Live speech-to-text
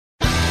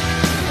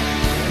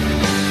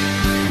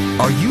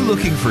Are you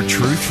looking for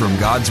truth from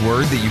God's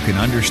Word that you can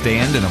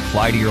understand and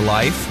apply to your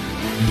life?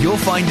 You'll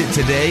find it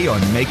today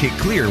on Make It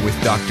Clear with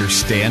Dr.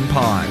 Stan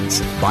Ponz,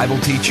 Bible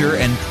teacher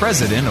and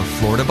president of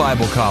Florida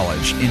Bible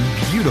College in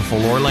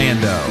beautiful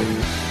Orlando.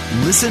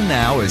 Listen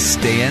now as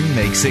Stan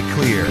makes it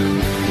clear.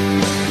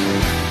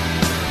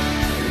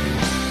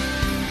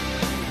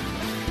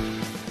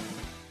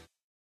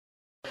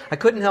 I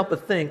couldn't help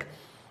but think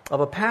of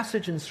a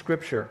passage in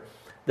Scripture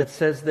that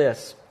says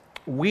this: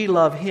 we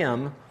love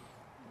Him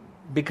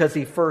because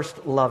He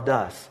first loved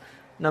us.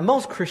 Now,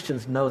 most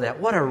Christians know that.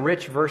 What a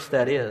rich verse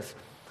that is.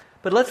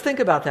 But let's think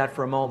about that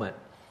for a moment.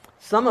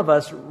 Some of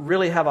us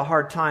really have a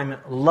hard time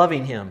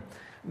loving Him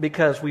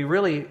because we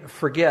really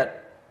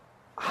forget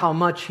how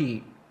much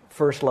He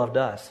first loved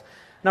us.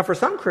 Now, for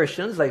some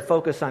Christians, they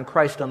focus on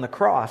Christ on the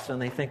cross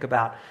and they think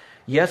about,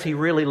 yes, He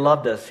really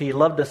loved us. He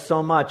loved us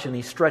so much and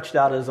He stretched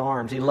out His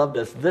arms. He loved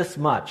us this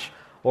much.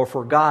 Or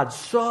for God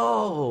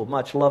so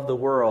much loved the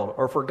world.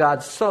 Or for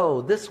God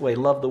so this way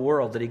loved the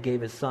world that He gave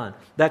His Son.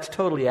 That's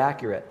totally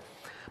accurate.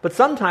 But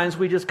sometimes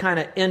we just kind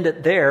of end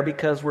it there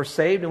because we're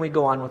saved and we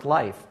go on with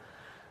life.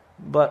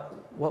 But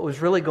what was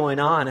really going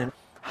on and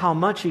how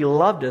much He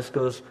loved us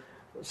goes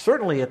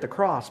certainly at the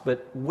cross,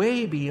 but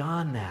way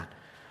beyond that.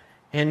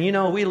 And you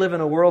know, we live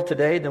in a world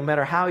today, no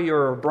matter how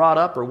you're brought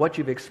up or what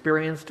you've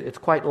experienced, it's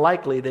quite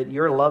likely that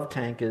your love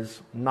tank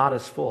is not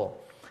as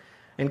full.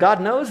 And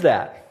God knows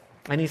that.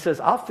 And He says,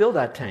 I'll fill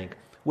that tank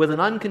with an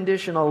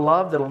unconditional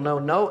love that'll know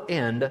no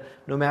end,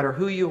 no matter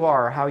who you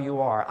are or how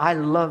you are. I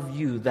love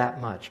you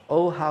that much.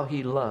 Oh, how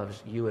He loves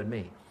you and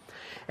me.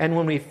 And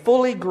when we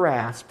fully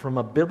grasp from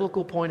a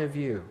biblical point of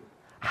view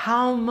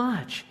how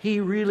much He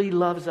really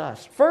loves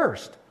us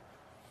first,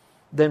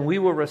 then we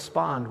will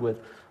respond with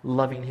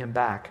loving Him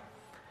back.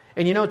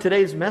 And you know,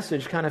 today's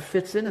message kind of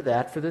fits into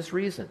that for this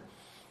reason.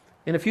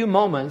 In a few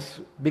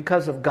moments,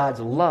 because of God's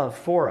love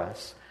for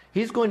us,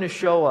 He's going to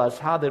show us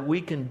how that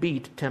we can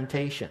beat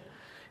temptation.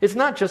 It's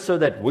not just so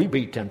that we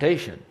beat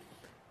temptation.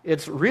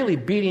 It's really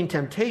beating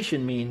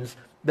temptation means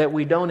that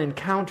we don't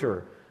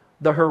encounter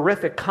the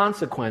horrific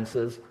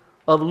consequences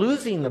of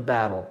losing the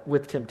battle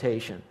with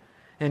temptation.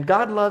 And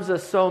God loves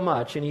us so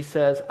much, and He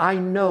says, I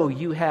know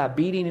you have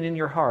beating in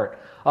your heart,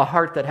 a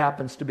heart that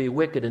happens to be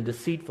wicked and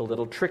deceitful,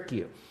 that'll trick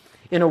you.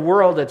 In a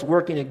world that's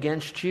working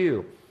against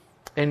you.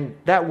 And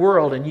that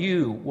world and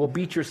you will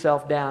beat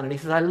yourself down. And He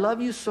says, I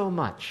love you so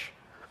much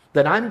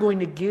that I'm going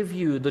to give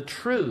you the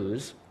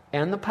truths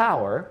and the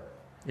power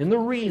and the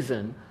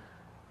reason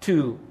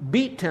to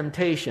beat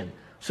temptation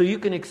so you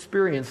can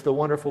experience the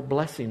wonderful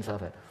blessings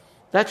of it.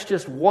 That's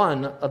just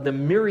one of the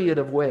myriad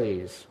of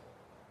ways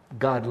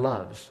God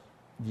loves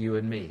you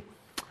and me.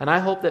 And I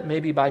hope that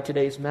maybe by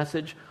today's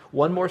message,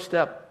 one more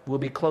step we'll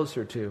be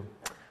closer to.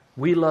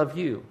 We love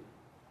you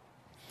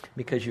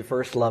because you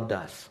first loved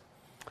us.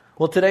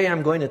 Well, today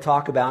I'm going to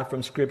talk about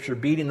from Scripture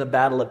beating the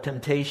battle of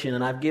temptation,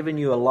 and I've given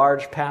you a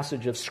large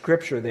passage of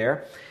Scripture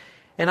there.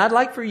 And I'd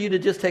like for you to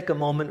just take a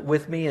moment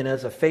with me, and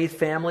as a faith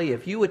family,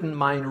 if you wouldn't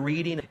mind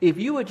reading, if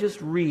you would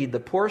just read the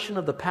portion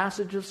of the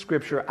passage of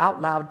Scripture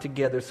out loud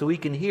together so we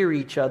can hear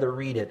each other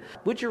read it.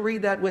 Would you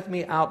read that with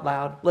me out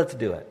loud? Let's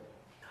do it.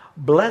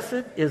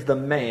 Blessed is the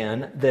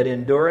man that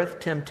endureth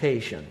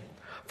temptation,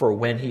 for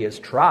when he is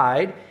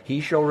tried,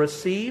 he shall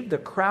receive the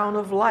crown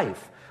of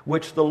life,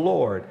 which the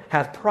Lord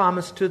hath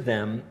promised to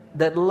them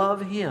that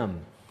love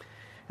Him.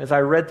 As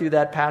I read through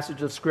that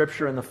passage of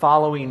Scripture and the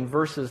following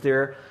verses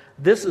there,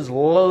 this is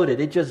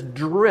loaded. It just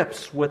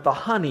drips with the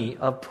honey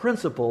of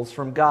principles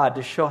from God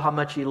to show how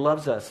much He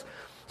loves us.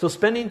 So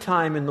spending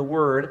time in the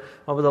Word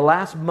over the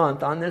last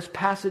month on this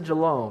passage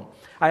alone,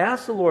 I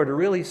asked the Lord to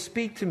really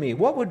speak to me.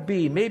 What would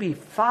be maybe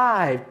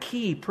 5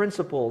 key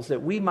principles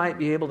that we might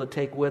be able to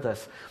take with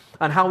us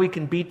on how we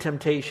can beat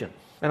temptation?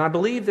 And I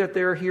believe that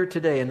they're here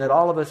today and that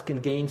all of us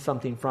can gain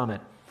something from it.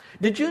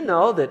 Did you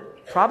know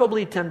that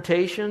probably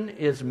temptation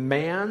is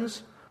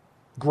man's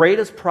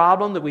greatest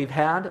problem that we've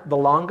had the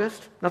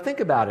longest? Now think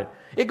about it.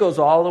 It goes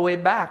all the way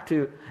back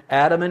to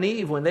Adam and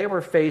Eve when they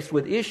were faced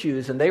with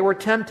issues and they were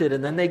tempted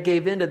and then they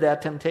gave in to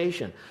that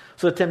temptation.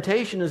 So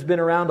temptation has been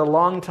around a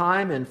long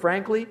time, and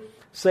frankly,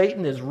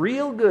 Satan is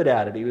real good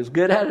at it. He was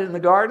good at it in the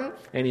garden,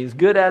 and he's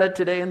good at it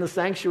today in the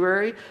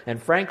sanctuary,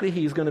 and frankly,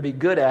 he's going to be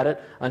good at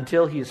it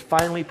until he's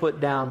finally put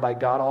down by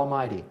God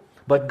Almighty.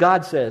 But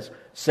God says,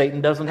 Satan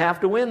doesn't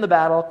have to win the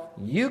battle.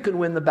 You can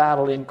win the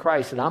battle in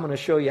Christ, and I'm going to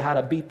show you how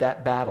to beat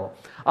that battle.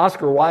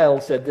 Oscar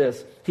Wilde said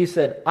this. He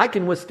said, I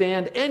can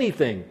withstand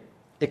anything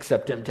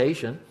except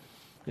temptation.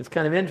 It's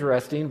kind of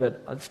interesting,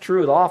 but it's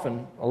true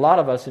often, a lot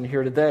of us in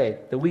here today,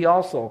 that we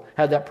also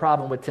had that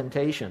problem with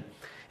temptation.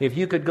 If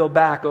you could go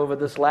back over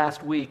this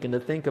last week and to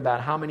think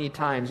about how many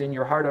times in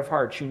your heart of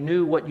hearts you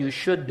knew what you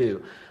should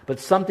do, but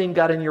something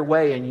got in your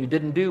way and you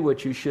didn't do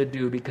what you should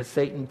do because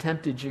Satan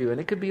tempted you. And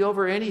it could be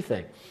over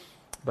anything.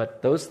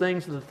 But those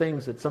things are the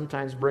things that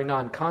sometimes bring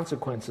on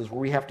consequences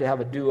where we have to have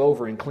a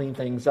do-over and clean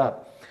things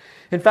up.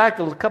 In fact,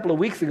 a couple of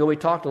weeks ago we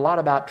talked a lot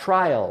about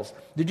trials.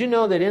 Did you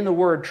know that in the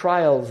word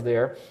trials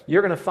there,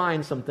 you're going to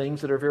find some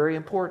things that are very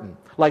important,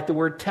 like the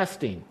word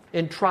testing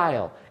and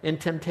trial and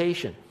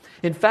temptation.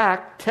 In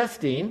fact,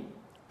 testing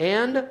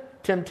and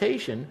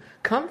temptation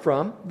come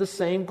from the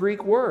same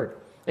Greek word.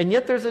 And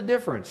yet there's a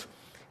difference.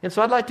 And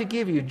so I'd like to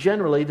give you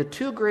generally the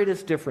two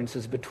greatest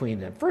differences between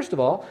them. First of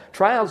all,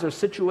 trials are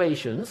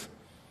situations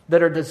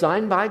that are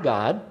designed by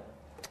God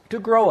to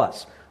grow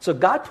us. So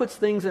God puts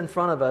things in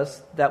front of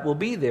us that will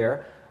be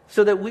there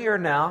so that we are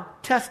now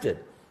tested.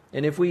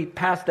 And if we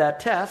pass that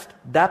test,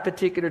 that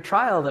particular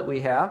trial that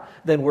we have,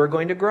 then we're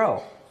going to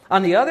grow.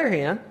 On the other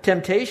hand,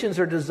 temptations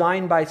are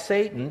designed by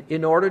Satan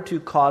in order to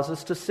cause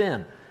us to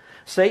sin.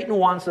 Satan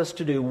wants us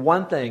to do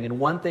one thing and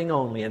one thing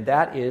only, and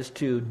that is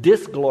to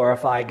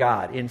disglorify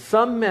God. In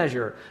some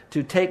measure,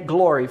 to take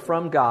glory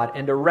from God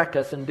and to wreck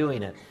us in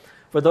doing it.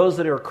 For those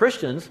that are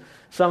Christians,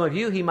 some of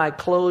you, he might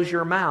close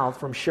your mouth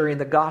from sharing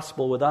the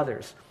gospel with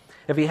others.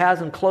 If he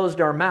hasn't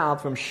closed our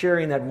mouth from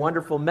sharing that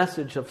wonderful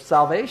message of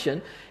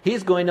salvation,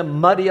 he's going to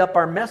muddy up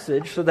our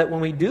message so that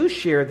when we do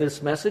share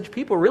this message,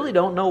 people really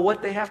don't know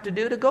what they have to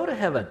do to go to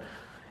heaven.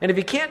 And if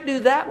he can't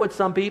do that with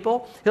some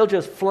people, he'll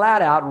just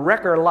flat out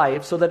wreck our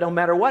life so that no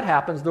matter what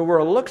happens, the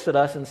world looks at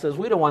us and says,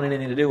 we don't want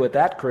anything to do with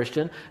that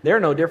Christian. They're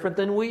no different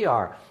than we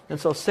are. And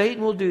so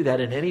Satan will do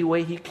that in any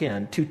way he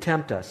can to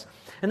tempt us.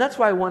 And that's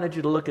why I wanted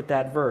you to look at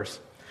that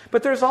verse.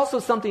 But there's also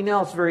something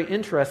else very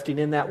interesting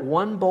in that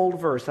one bold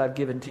verse I've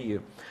given to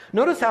you.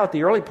 Notice how at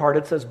the early part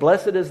it says,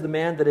 blessed is the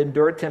man that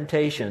endured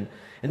temptation.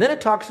 And then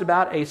it talks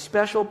about a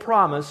special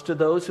promise to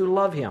those who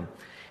love him.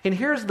 And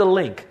here's the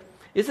link.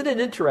 Isn't it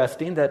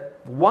interesting that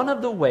one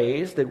of the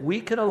ways that we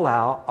can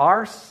allow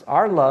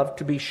our love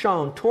to be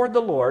shown toward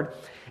the Lord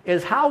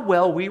is how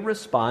well we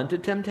respond to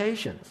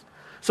temptations.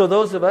 So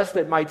those of us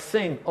that might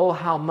sing, oh,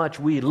 how much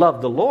we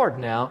love the Lord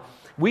now,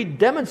 we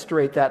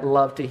demonstrate that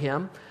love to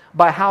him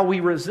by how we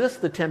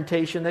resist the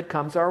temptation that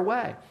comes our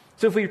way.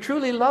 So if we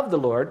truly love the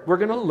Lord, we're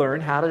going to learn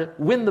how to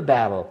win the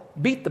battle,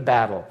 beat the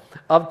battle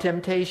of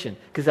temptation,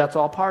 because that's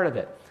all part of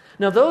it.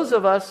 Now, those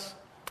of us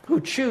who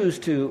choose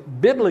to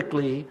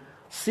biblically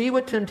see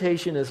what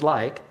temptation is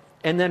like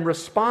and then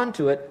respond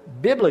to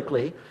it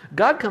biblically,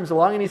 God comes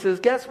along and he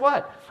says, guess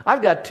what?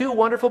 I've got two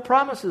wonderful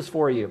promises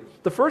for you.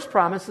 The first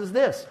promise is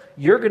this: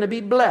 you're going to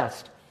be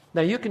blessed.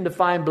 Now, you can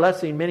define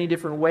blessing many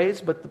different ways,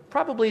 but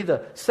probably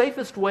the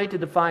safest way to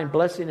define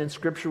blessing in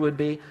Scripture would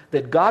be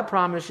that God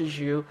promises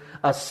you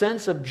a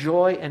sense of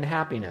joy and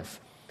happiness.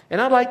 And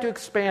I'd like to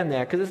expand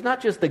that, because it's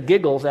not just the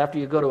giggles after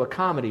you go to a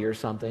comedy or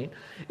something.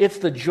 It's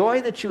the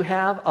joy that you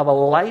have of a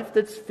life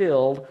that's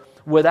filled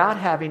without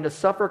having to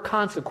suffer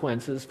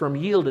consequences from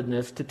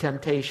yieldedness to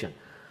temptation.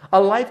 A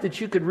life that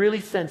you could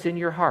really sense in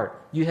your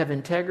heart. You have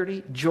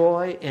integrity,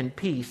 joy, and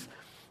peace.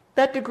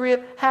 That degree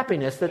of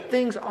happiness that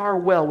things are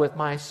well with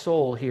my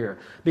soul here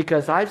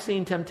because I've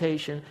seen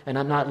temptation and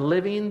I'm not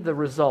living the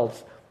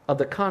results of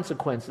the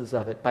consequences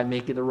of it by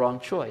making the wrong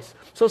choice.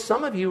 So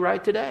some of you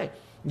right today,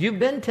 you've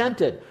been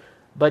tempted,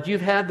 but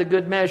you've had the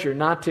good measure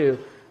not to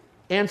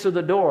answer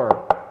the door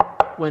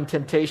when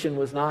temptation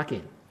was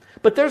knocking.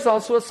 But there's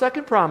also a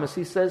second promise.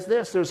 He says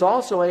this: there's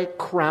also a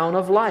crown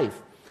of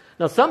life.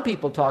 Now, some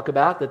people talk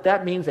about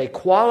that means a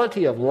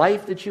quality of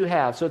life that you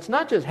have. So it's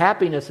not just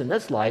happiness in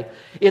this life,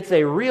 it's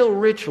a real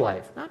rich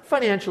life. Not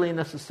financially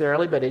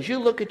necessarily, but as you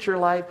look at your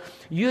life,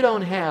 you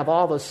don't have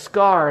all the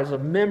scars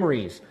of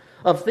memories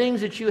of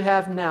things that you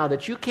have now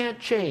that you can't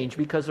change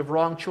because of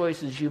wrong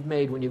choices you've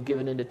made when you've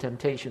given into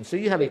temptation. So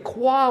you have a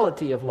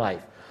quality of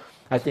life.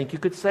 I think you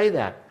could say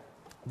that.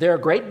 There are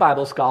great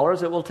Bible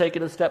scholars that will take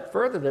it a step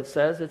further that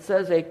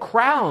says a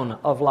crown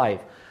of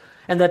life.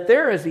 And that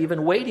there is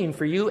even waiting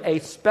for you a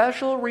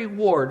special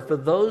reward for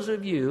those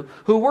of you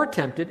who were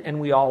tempted, and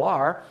we all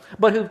are,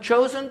 but who've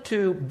chosen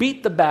to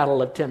beat the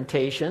battle of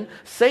temptation,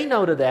 say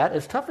no to that,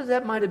 as tough as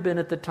that might have been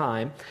at the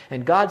time.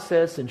 And God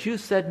says, since you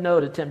said no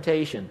to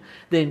temptation,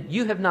 then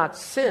you have not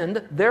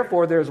sinned.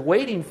 Therefore, there's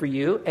waiting for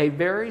you a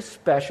very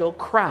special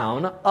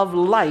crown of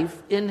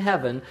life in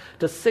heaven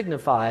to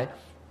signify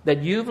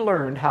that you've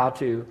learned how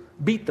to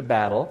beat the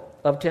battle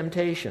of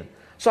temptation.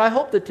 So I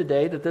hope that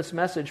today that this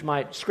message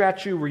might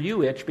scratch you where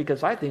you itch,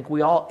 because I think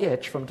we all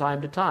itch from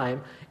time to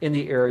time in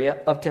the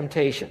area of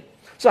temptation.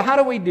 So how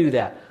do we do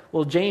that?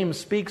 Well, James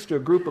speaks to a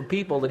group of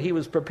people that he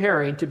was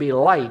preparing to be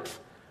light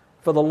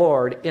for the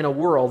Lord in a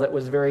world that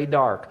was very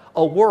dark.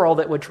 A world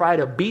that would try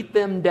to beat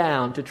them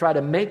down, to try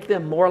to make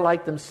them more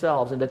like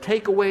themselves and to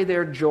take away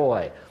their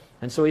joy.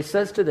 And so he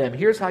says to them,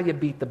 here's how you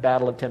beat the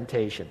battle of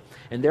temptation.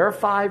 And there are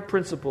 5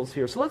 principles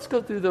here. So let's go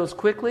through those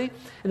quickly,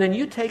 and then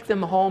you take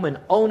them home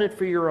and own it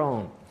for your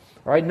own.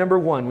 All right, number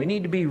 1, we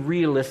need to be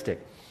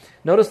realistic.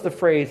 Notice the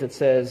phrase that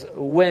says,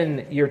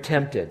 when you're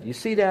tempted. You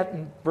see that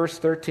in verse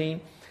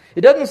 13?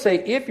 It doesn't say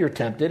if you're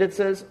tempted, it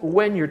says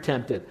when you're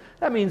tempted.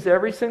 That means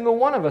every single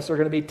one of us are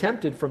going to be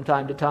tempted from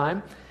time to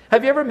time.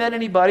 Have you ever met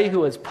anybody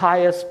who is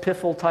pious,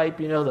 piffle type,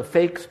 the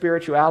fake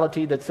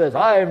spirituality that says,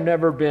 I've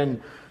never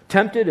been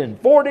tempted in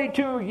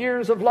 42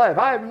 years of life.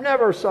 I've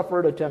never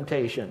suffered a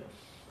temptation.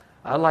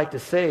 I like to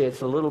say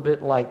it's a little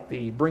bit like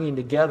the bringing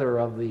together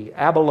of the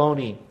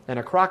abalone and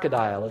a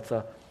crocodile. It's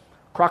a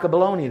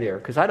crocodiloni there,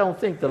 because I don't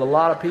think that a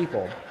lot of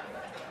people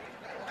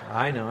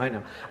I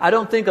know. I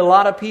don't think a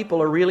lot of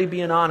people are really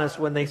being honest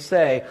when they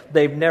say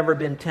they've never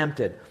been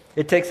tempted.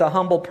 It takes a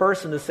humble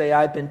person to say,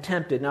 I've been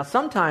tempted. Now,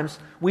 sometimes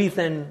we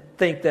then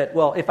think that,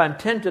 well, if I'm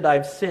tempted,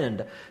 I've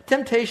sinned.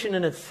 Temptation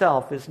in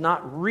itself is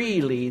not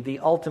really the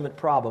ultimate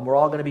problem. We're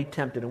all going to be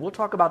tempted, and we'll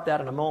talk about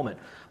that in a moment.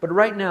 But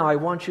right now, I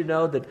want you to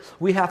know that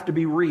we have to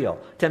be real.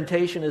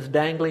 Temptation is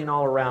dangling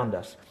all around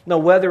us. Now,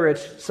 whether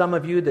it's some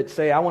of you that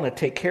say, I want to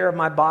take care of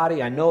my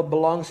body, I know it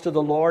belongs to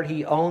the Lord,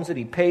 He owns it,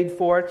 He paid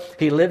for it,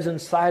 He lives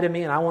inside of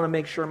me, and I want to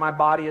make sure my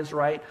body is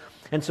right.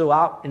 And so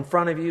out in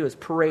front of you is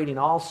parading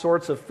all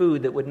sorts of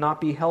food that would not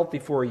be healthy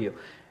for you.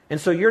 And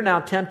so you're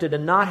now tempted to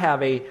not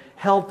have a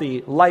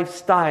healthy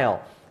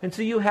lifestyle. And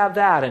so you have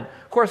that. And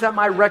of course that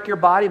might wreck your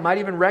body, might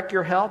even wreck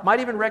your health, might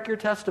even wreck your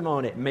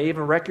testimony. It may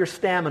even wreck your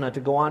stamina to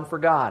go on for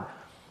God.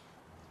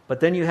 But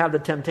then you have the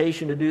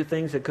temptation to do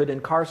things that could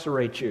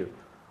incarcerate you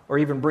or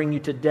even bring you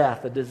to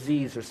death, a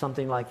disease or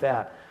something like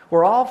that.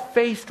 We're all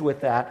faced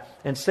with that,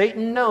 and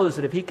Satan knows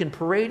that if he can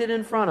parade it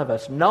in front of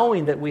us,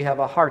 knowing that we have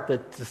a heart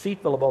that's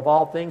deceitful above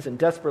all things and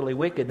desperately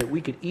wicked, that we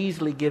could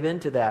easily give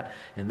in to that.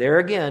 And there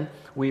again,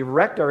 we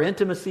wrecked our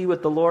intimacy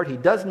with the Lord. He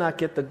does not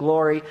get the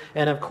glory,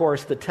 and of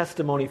course, the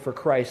testimony for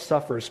Christ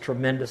suffers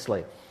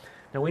tremendously.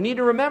 Now we need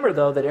to remember,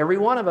 though, that every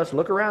one of us,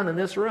 look around in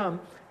this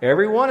room,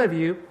 every one of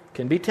you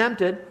can be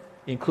tempted,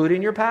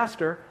 including your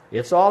pastor.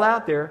 It's all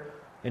out there.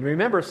 And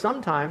remember,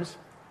 sometimes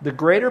the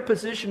greater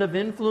position of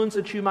influence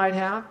that you might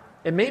have,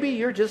 and maybe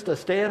you're just a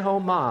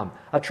stay-at-home mom,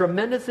 a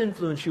tremendous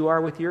influence you are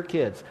with your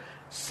kids.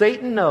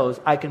 Satan knows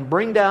I can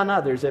bring down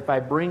others if I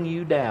bring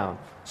you down.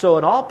 So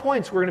at all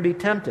points we're going to be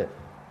tempted.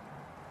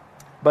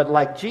 But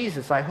like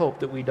Jesus, I hope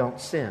that we don't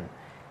sin.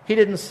 He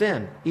didn't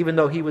sin, even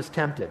though he was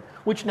tempted.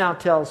 Which now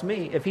tells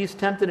me, if he's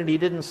tempted and he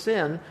didn't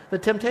sin, the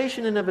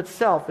temptation in of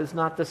itself is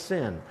not the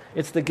sin.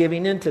 It's the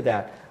giving into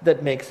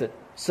that makes it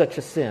such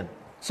a sin.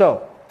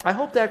 So, I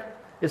hope that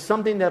is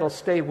something that'll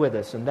stay with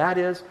us, and that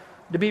is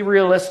to be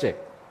realistic.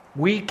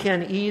 We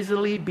can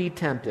easily be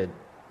tempted.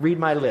 Read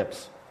my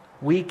lips.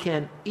 We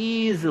can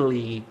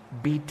easily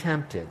be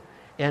tempted.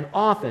 And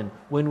often,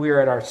 when we're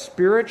at our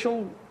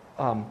spiritual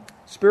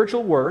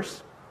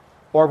worst,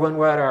 or when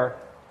we're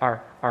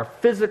at our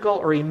physical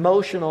or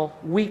emotional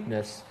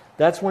weakness,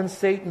 that's when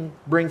Satan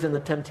brings in the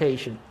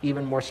temptation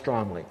even more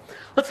strongly.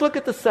 Let's look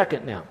at the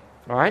second now.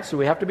 All right, so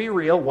we have to be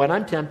real. When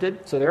I'm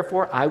tempted, so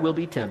therefore I will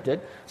be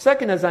tempted.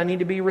 Second is I need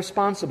to be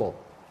responsible.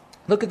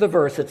 Look at the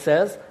verse. It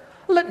says,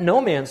 let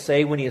no man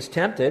say when he is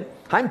tempted,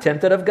 I'm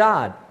tempted of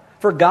God.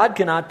 For God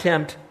cannot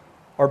tempt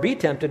or be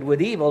tempted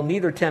with evil,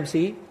 neither tempts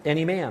he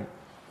any man.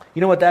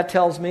 You know what that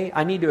tells me?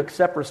 I need to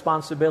accept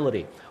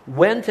responsibility.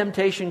 When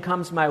temptation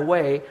comes my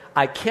way,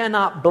 I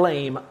cannot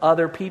blame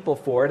other people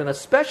for it. And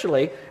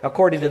especially,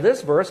 according to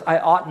this verse, I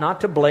ought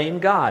not to blame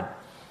God.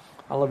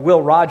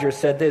 Will Rogers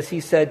said this.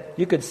 He said,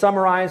 you could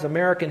summarize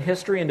American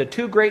history into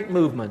two great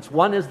movements.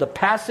 One is the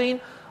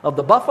passing of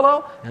the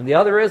buffalo, and the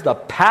other is the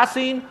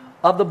passing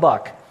of the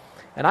buck.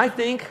 And I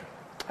think,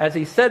 as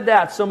he said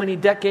that so many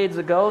decades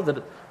ago,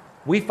 that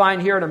we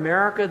find here in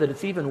America that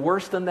it's even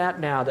worse than that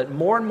now, that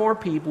more and more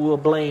people will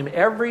blame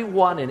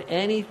everyone and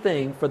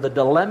anything for the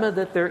dilemma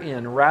that they're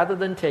in, rather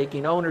than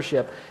taking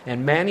ownership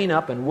and manning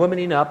up and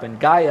womaning up and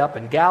guy up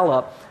and gal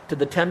up to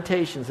the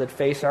temptations that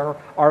face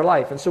our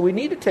life. And so we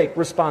need to take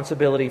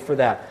responsibility for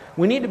that.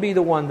 We need to be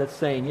the one that's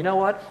saying, you know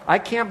what? I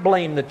can't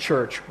blame the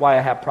church why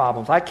I have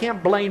problems. I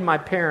can't blame my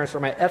parents or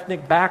my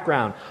ethnic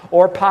background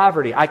or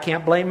poverty. I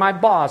can't blame my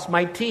boss,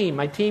 my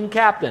team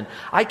captain.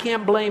 I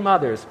can't blame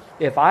others.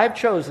 If I've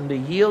chosen to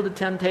yield to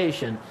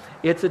temptation,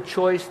 it's a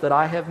choice that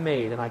I have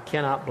made, and I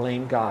cannot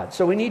blame God.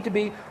 So we need to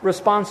be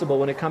responsible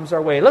when it comes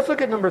our way. Let's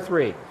look at number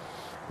 3.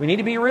 We need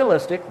to be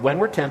realistic when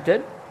we're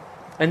tempted.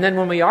 And then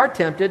when we are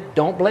tempted,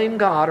 don't blame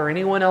God or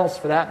anyone else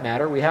for that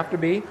matter. We have to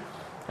be,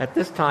 at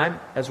this time,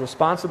 as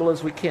responsible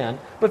as we can.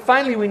 But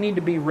finally, we need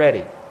to be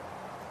ready.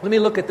 Let me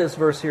look at this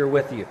verse here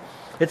with you.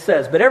 It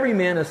says, but every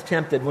man is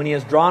tempted when he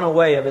is drawn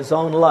away of his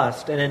own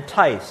lust and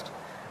enticed.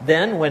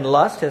 Then, when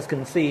lust has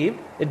conceived,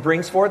 it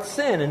brings forth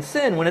sin. And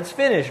sin, when it's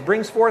finished,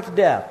 brings forth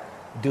death.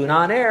 Do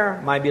not err,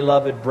 my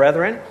beloved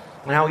brethren.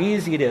 And how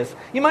easy it is.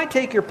 You might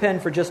take your pen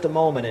for just a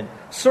moment and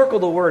circle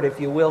the word, if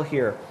you will,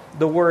 here.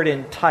 The word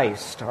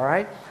enticed, all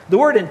right? The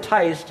word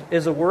enticed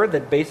is a word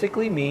that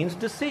basically means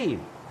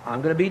deceived.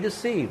 I'm going to be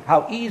deceived.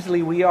 How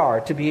easily we are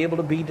to be able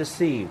to be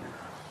deceived.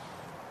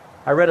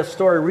 I read a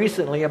story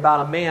recently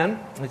about a man.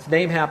 His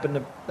name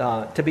happened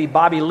to be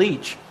Bobby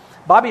Leach.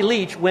 Bobby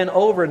Leach went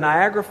over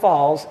Niagara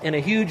Falls in a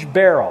huge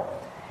barrel.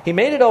 He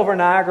made it over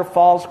Niagara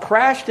Falls,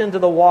 crashed into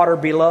the water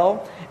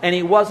below, and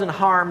he wasn't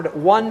harmed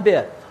one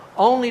bit.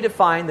 Only to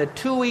find that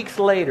 2 weeks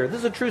later, this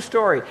is a true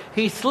story,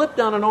 he slipped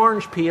on an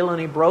orange peel and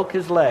he broke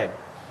his leg.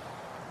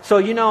 So,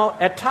 you know,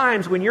 at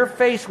times when you're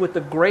faced with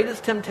the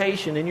greatest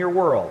temptation in your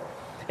world,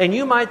 and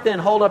you might then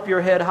hold up your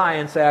head high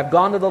and say, I've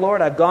gone to the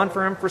Lord, I've gone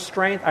for Him for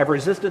strength, I've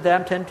resisted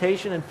that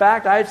temptation. In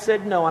fact, I've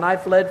said no and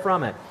I've fled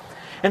from it.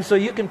 And so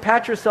you can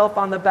pat yourself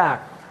on the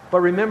back.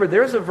 But remember,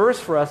 there's a verse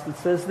for us that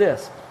says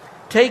this,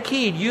 take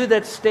heed, you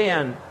that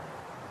stand,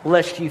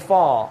 lest ye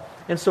fall.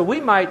 And so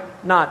we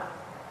might not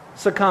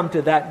succumb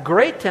to that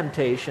great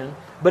temptation,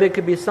 but it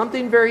could be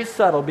something very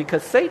subtle,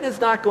 because Satan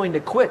is not going to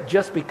quit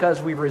just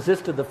because we've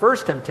resisted the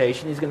first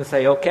temptation. He's going to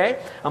say,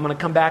 okay, I'm going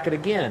to come back at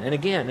again and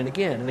again and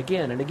again and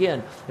again and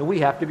again, and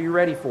we have to be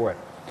ready for it.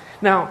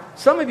 Now,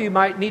 some of you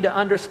might need to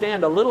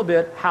understand a little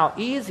bit how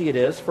easy it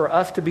is for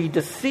us to be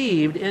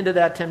deceived into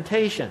that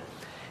temptation.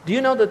 Do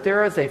you know that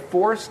there is a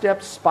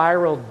 4-step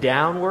spiral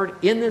downward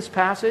in this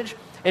passage?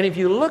 And if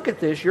you look at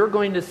this, you're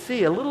going to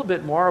see a little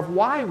bit more of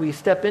why we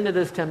step into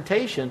this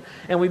temptation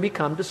and we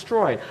become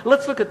destroyed.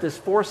 Let's look at this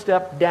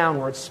 4-step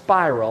downward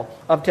spiral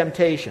of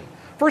temptation.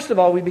 First of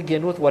all, we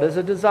begin with what is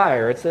a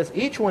desire. It says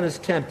each one is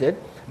tempted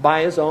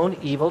by his own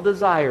evil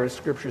desires,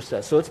 Scripture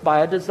says. So it's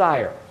by a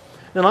desire.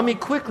 Now let me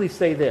quickly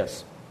say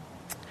this.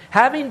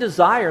 Having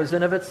desires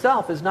in of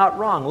itself is not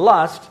wrong.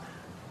 Lust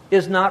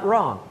is not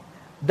wrong.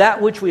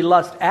 That which we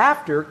lust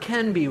after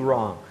can be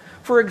wrong.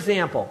 For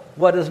example,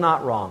 what is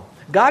not wrong?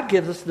 God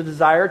gives us the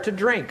desire to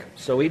drink,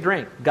 so we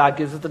drink. God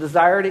gives us the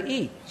desire to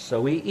eat,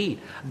 so we eat.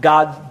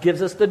 God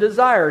gives us the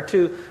desire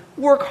to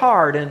work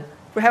hard and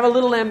have a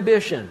little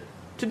ambition,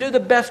 to do the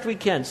best we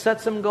can,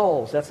 set some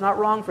goals. That's not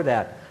wrong for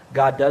that.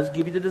 God does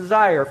give you the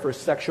desire for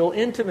sexual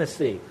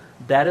intimacy.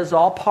 That is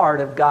all part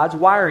of God's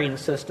wiring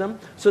system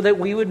so that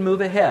we would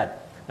move ahead.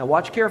 Now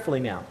watch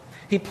carefully now.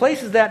 He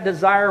places that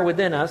desire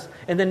within us,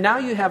 and then now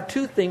you have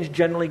two things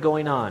generally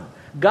going on.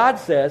 God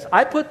says,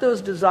 I put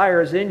those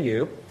desires in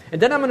you,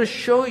 and then I'm going to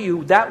show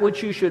you that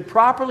which you should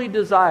properly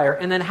desire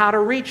and then how to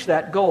reach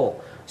that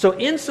goal. So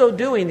in so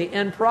doing, the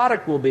end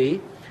product will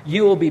be,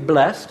 you will be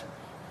blessed,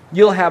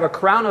 you'll have a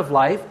crown of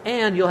life,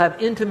 and you'll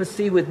have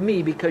intimacy with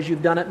me because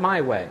you've done it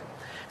my way.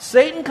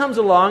 Satan comes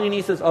along and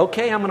he says,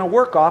 okay, I'm going to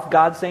work off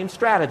God's same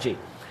strategy.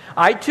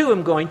 I too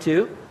am going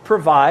to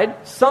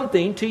provide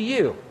something to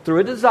you through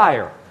a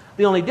desire.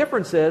 The only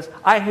difference is,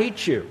 I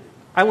hate you.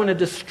 I want to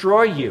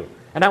destroy you.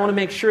 And I want to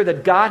make sure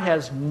that God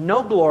has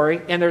no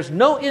glory and there's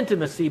no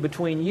intimacy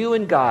between you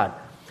and God.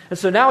 And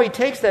so now he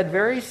takes that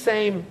very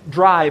same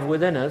drive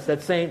within us,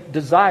 that same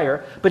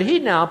desire, but he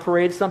now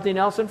parades something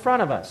else in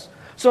front of us.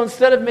 So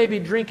instead of maybe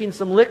drinking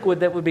some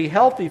liquid that would be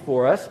healthy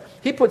for us,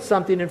 he puts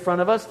something in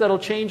front of us that'll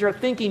change our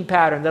thinking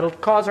pattern, that'll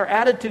cause our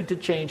attitude to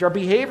change, our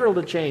behavioral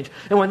to change.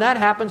 And when that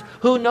happens,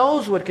 who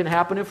knows what can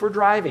happen if we're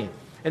driving?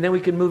 And then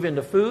we can move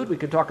into food, we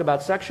can talk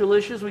about sexual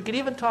issues, we can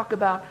even talk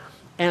about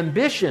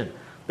ambition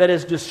that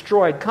has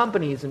destroyed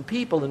companies and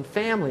people and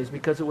families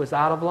because it was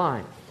out of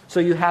line. So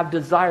you have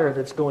desire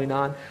that's going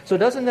on. So it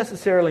doesn't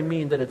necessarily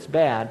mean that it's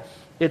bad.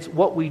 It's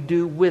what we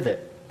do with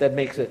it that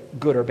makes it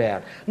good or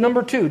bad.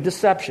 Number 2,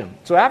 deception.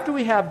 So after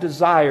we have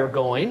desire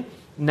going,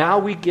 now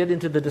we get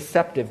into the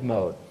deceptive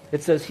mode.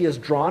 It says he is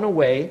drawn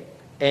away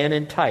and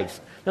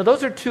enticed. Now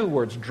those are two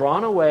words,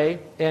 drawn away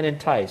and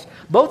enticed.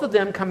 Both of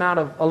them come out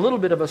of a little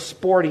bit of a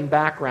sporting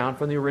background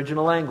from the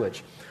original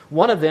language.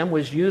 One of them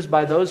was used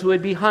by those who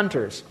would be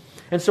hunters.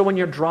 And so when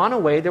you're drawn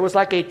away, there was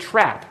like a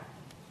trap.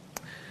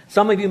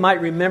 Some of you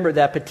might remember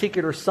that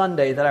particular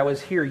Sunday that I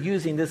was here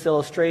using this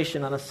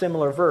illustration on a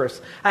similar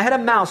verse. I had a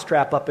mouse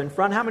trap up in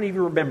front. How many of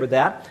you remember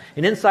that?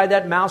 And inside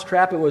that mouse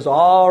trap, it was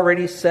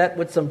already set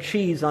with some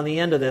cheese on the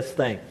end of this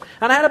thing.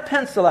 And I had a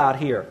pencil out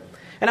here.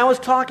 And I was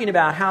talking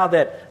about how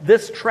that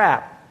this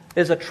trap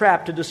is a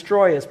trap to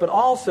destroy us, but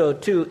also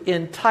to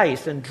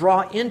entice and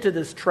draw into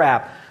this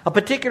trap a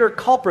particular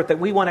culprit that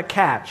we want to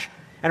catch.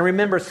 And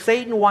remember,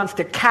 Satan wants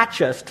to catch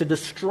us, to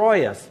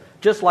destroy us,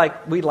 just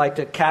like we like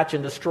to catch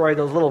and destroy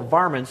those little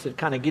varmints that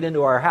kind of get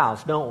into our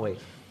house, don't we?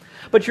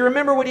 But you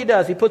remember what he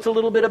does. He puts a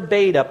little bit of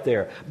bait up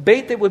there.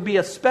 Bait that would be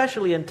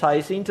especially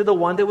enticing to the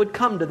one that would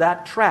come to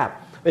that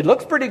trap. It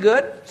looks pretty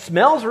good,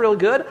 smells real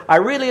good, I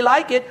really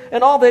like it,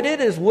 and all that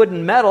it is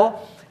wooden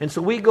metal. And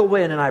so we go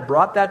in, and I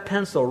brought that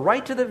pencil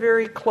right to the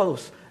very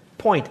close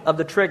point of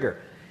the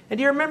trigger. And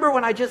do you remember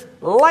when I just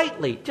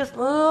lightly,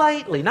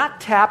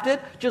 not tapped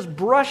it, just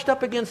brushed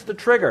up against the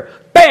trigger?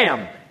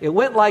 Bam! It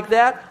went like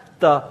that.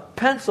 The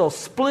pencil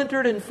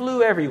splintered and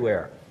flew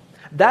everywhere.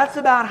 That's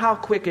about how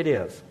quick it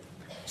is.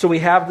 So we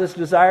have this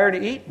desire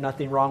to eat.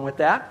 Nothing wrong with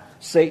that.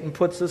 Satan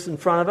puts this in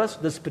front of us,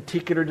 this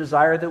particular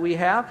desire that we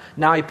have.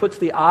 Now he puts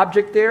the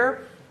object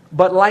there,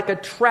 but like a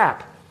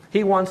trap.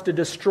 He wants to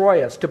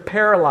destroy us, to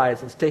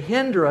paralyze us, to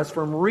hinder us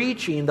from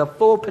reaching the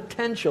full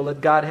potential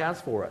that God has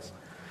for us.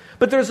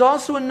 But there's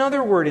also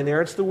another word in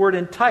there. It's the word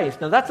entice.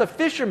 Now that's a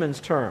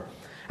fisherman's term.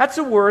 That's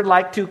a word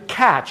like to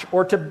catch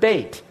or to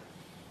bait.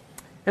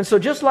 And so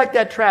just like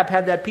that trap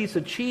had that piece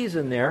of cheese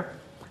in there,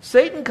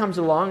 Satan comes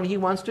along and he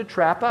wants to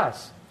trap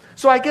us.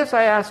 So I guess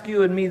I ask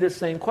you and me this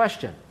same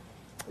question.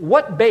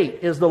 What bait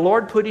is the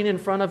Lord putting in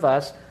front of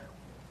us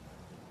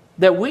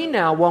that we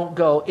now won't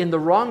go in the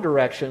wrong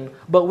direction,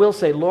 but we'll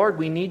say, Lord,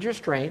 we need your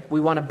strength. We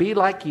want to be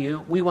like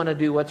you. We want to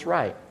do what's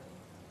right.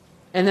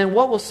 And then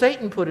what will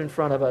Satan put in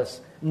front of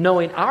us,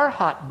 knowing our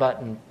hot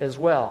button as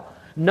well,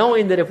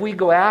 knowing that if we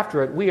go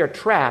after it, we are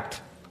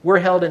trapped, we're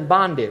held in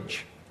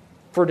bondage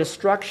for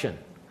destruction.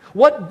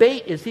 What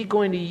bait is he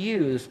going to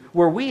use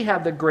where we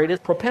have the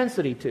greatest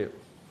propensity to?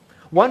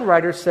 One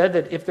writer said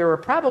that if there were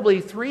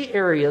probably 3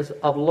 areas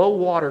of low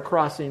water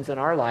crossings in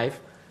our life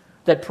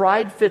that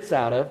pride fits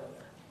out of,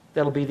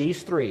 that'll be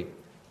these 3.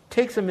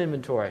 Take some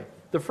inventory.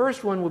 The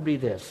first one would be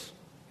this: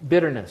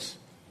 bitterness,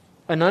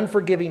 an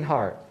unforgiving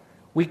heart.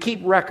 We keep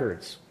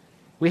records.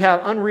 We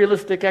have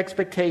unrealistic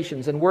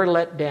expectations and we're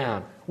let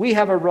down. We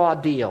have a raw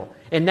deal.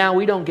 And now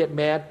we don't get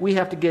mad. We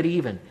have to get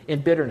even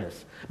in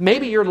bitterness.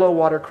 Maybe your low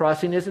water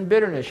crossing isn't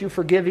bitterness. You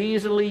forgive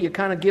easily. You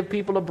kind of give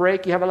people a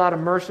break. You have a lot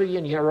of mercy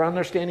and you have an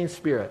understanding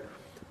spirit.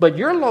 But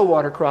your low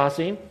water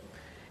crossing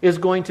is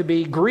going to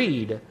be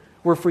greed,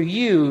 where for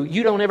you,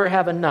 you don't ever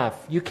have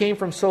enough. You came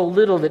from so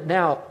little that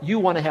now you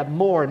want to have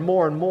more and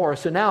more and more.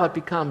 So now it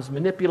becomes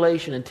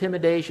manipulation,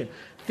 intimidation,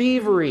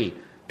 thievery,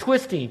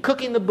 twisting,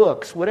 cooking the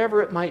books,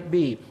 whatever it might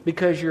be,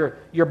 because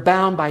you're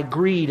bound by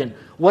greed and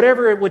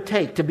whatever it would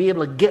take to be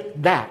able to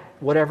get that,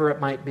 whatever it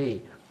might be.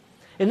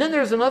 And then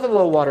there's another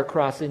low water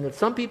crossing that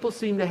some people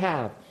seem to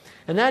have,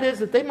 and that is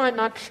that they might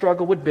not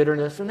struggle with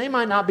bitterness and they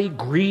might not be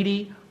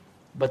greedy,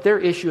 but their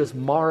issue is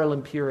moral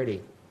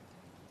impurity.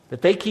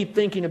 That they keep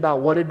thinking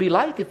about what it'd be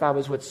like if I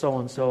was with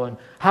so-and-so and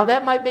how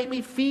that might make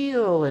me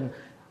feel, and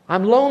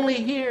I'm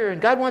lonely here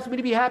and God wants me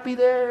to be happy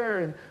there.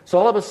 And so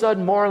all of a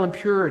sudden, moral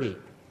impurity.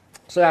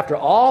 So after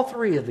all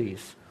 3 of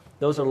these,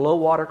 those are low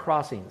water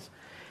crossings.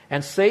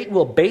 And Satan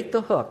will bait the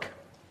hook.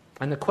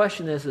 And the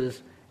question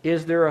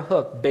is there a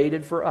hook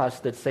baited for us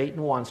that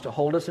Satan wants to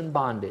hold us in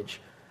bondage,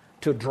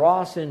 to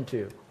draw us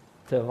into,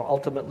 to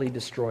ultimately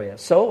destroy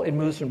us? So it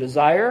moves from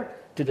desire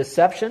to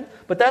deception,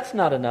 but that's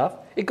not enough.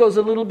 It goes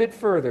a little bit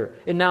further.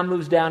 It now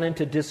moves down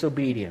into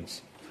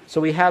disobedience. So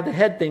we have the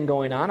head thing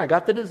going on. I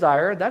got the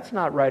desire. That's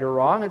not right or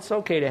wrong. It's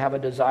okay to have a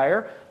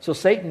desire. So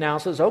Satan now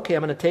says, okay,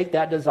 I'm going to take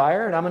that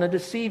desire and I'm going to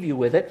deceive you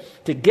with it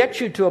to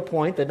get you to a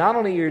point that not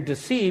only you're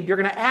deceived, you're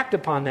going to act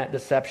upon that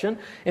deception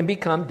and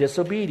become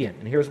disobedient.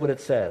 And here's what it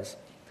says.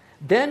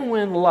 Then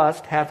when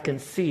lust hath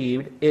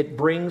conceived, it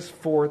brings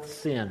forth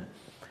sin.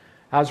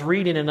 I was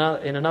reading in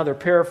another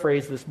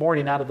paraphrase this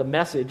morning out of the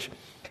Message.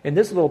 In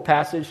this little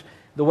passage,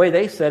 the way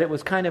they said it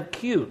was kind of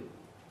cute.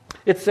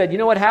 It said, you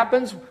know what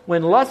happens?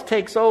 When lust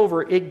takes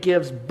over, it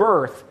gives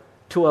birth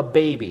to a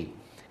baby.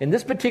 And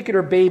this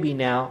particular baby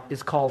now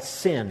is called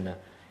sin.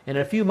 And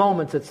in a few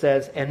moments it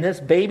says, and this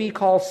baby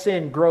called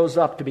sin grows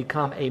up to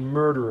become a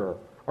murderer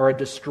or a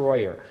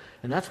destroyer.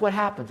 And that's what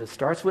happens. It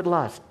starts with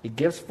lust. It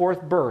gives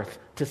forth birth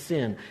to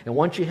sin. And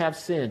once you have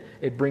sin,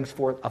 it brings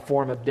forth a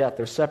form of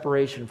death or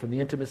separation from the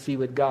intimacy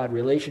with God,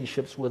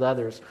 relationships with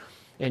others,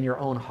 and your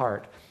own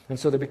heart. And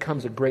so there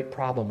becomes a great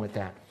problem with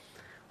that.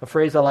 A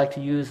phrase I like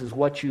to use is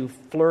what you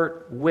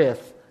flirt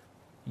with,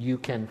 you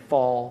can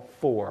fall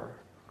for.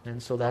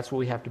 And so that's what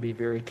we have to be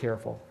very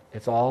careful.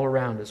 It's all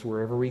around us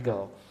wherever we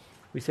go.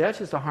 We say, that's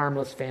just a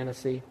harmless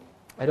fantasy.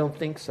 I don't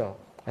think so.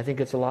 I think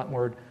it's a lot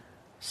more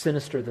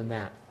sinister than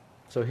that.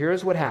 So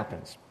here's what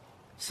happens.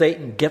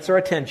 Satan gets our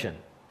attention.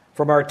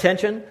 From our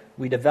attention,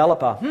 we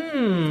develop a,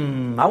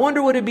 I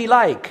wonder what it'd be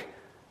like.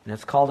 And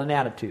it's called an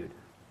attitude.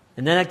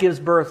 And then it gives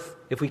birth,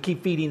 if we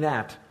keep feeding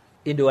that,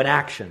 into an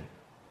action.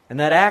 And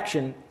that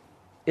action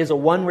is a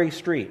one-way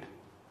street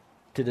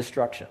to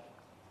destruction.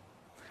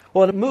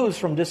 Well, it moves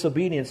from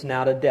disobedience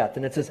now to death.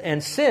 And it says,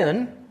 and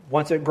sin,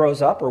 once it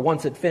grows up or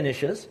once it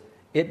finishes,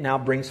 it now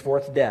brings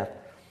forth death.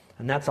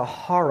 And that's a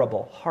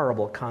horrible,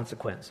 horrible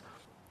consequence.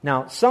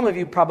 Now, some of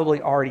you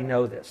probably already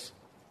know this,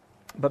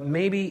 but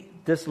maybe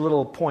this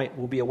little point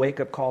will be a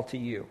wake-up call to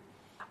you.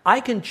 I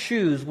can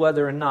choose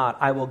whether or not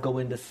I will go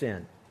into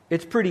sin.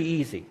 It's pretty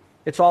easy.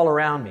 It's all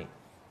around me.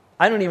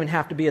 I don't even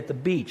have to be at the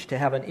beach to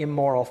have an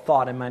immoral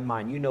thought in my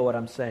mind. You know what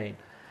I'm saying.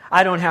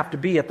 I don't have to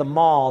be at the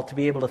mall to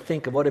be able to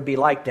think of what it'd be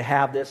like to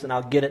have this, and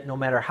I'll get it no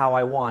matter how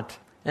I want.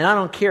 And I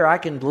don't care. I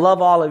can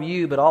love all of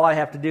you, but all I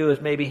have to do is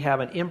maybe have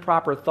an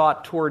improper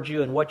thought towards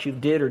you and what you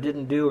did or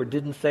didn't do or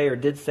didn't say or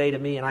did say to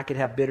me, and I could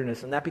have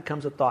bitterness, and that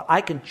becomes a thought.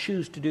 I can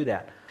choose to do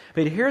that.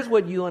 But here's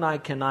what you and I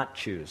cannot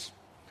choose.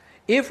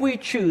 If we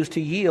choose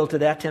to yield to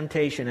that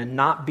temptation and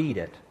not beat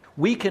it,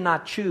 we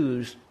cannot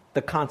choose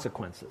the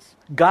consequences.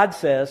 God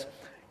says,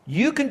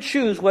 you can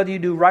choose whether you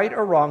do right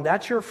or wrong.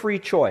 That's your free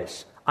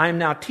choice. I am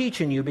now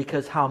teaching you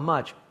because how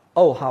much,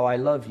 oh, how I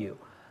love you.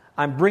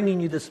 I'm bringing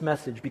you this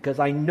message because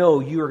I know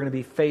you are going to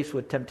be faced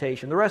with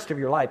temptation the rest of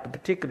your life, but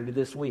particularly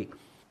this week.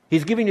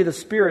 He's giving you the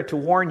Spirit to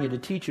warn you, to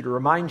teach you, to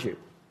remind you.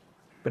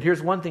 But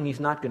here's one thing He's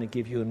not going to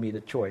give you and me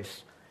the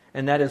choice.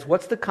 And that is,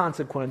 what's the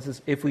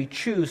consequences if we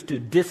choose to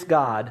diss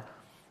God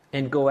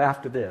and go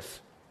after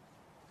this?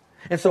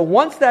 And so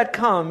once that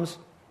comes,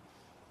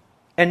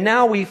 and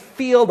now we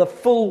feel the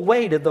full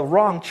weight of the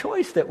wrong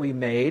choice that we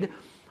made,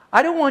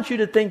 I don't want you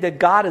to think that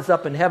God is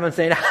up in heaven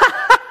saying,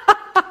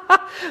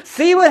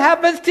 see what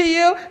happens to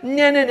you?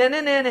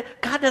 No.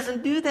 God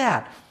doesn't do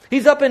that.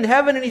 He's up in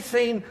heaven and He's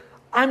saying,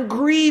 I'm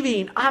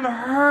grieving. I'm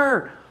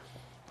hurt.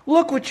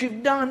 Look what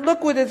you've done.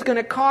 Look what it's going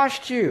to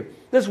cost you.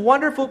 This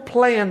wonderful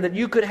plan that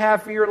you could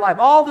have for your life.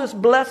 All this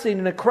blessing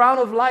and the crown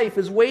of life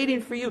is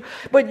waiting for you.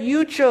 But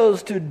you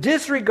chose to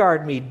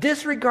disregard me.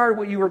 Disregard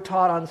what you were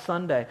taught on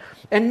Sunday.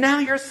 And now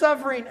you're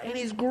suffering. And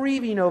He's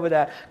grieving over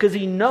that because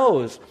He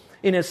knows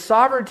In His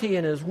sovereignty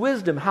and His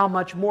wisdom, how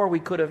much more we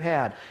could have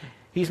had.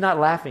 He's not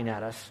laughing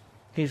at us.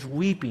 He's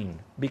weeping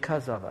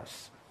because of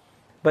us.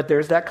 But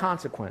there's that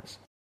consequence.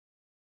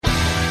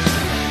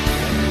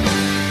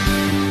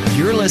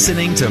 You're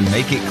listening to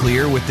Make It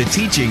Clear with the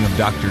teaching of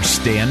Dr.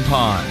 Stan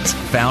Ponz,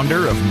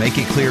 founder of Make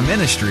It Clear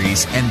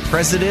Ministries and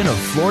president of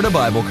Florida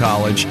Bible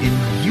College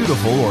in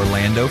beautiful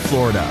Orlando,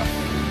 Florida.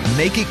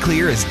 Make It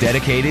Clear is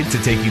dedicated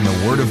to taking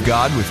the Word of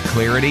God with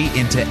clarity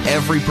into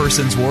every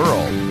person's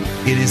world.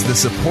 It is the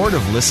support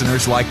of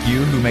listeners like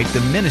you who make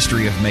the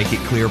ministry of Make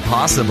It Clear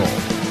possible.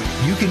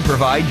 You can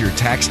provide your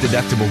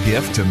tax-deductible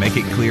gift to Make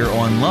It Clear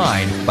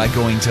online by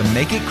going to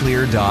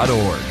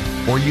makeitclear.org.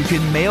 Or you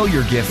can mail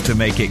your gift to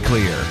Make It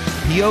Clear,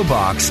 P.O.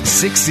 Box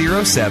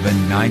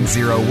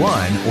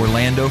 607901,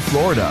 Orlando,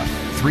 Florida,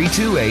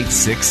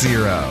 32860.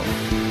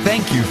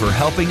 Thank you for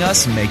helping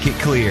us make it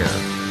clear.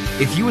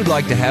 If you would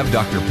like to have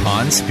Dr.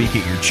 Ponz speak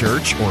at your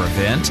church or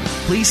event,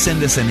 please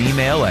send us an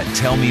email at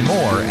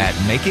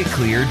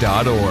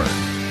tellmemore@makeitclear.org.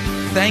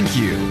 Thank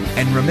you,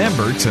 and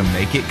remember to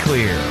make it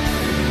clear.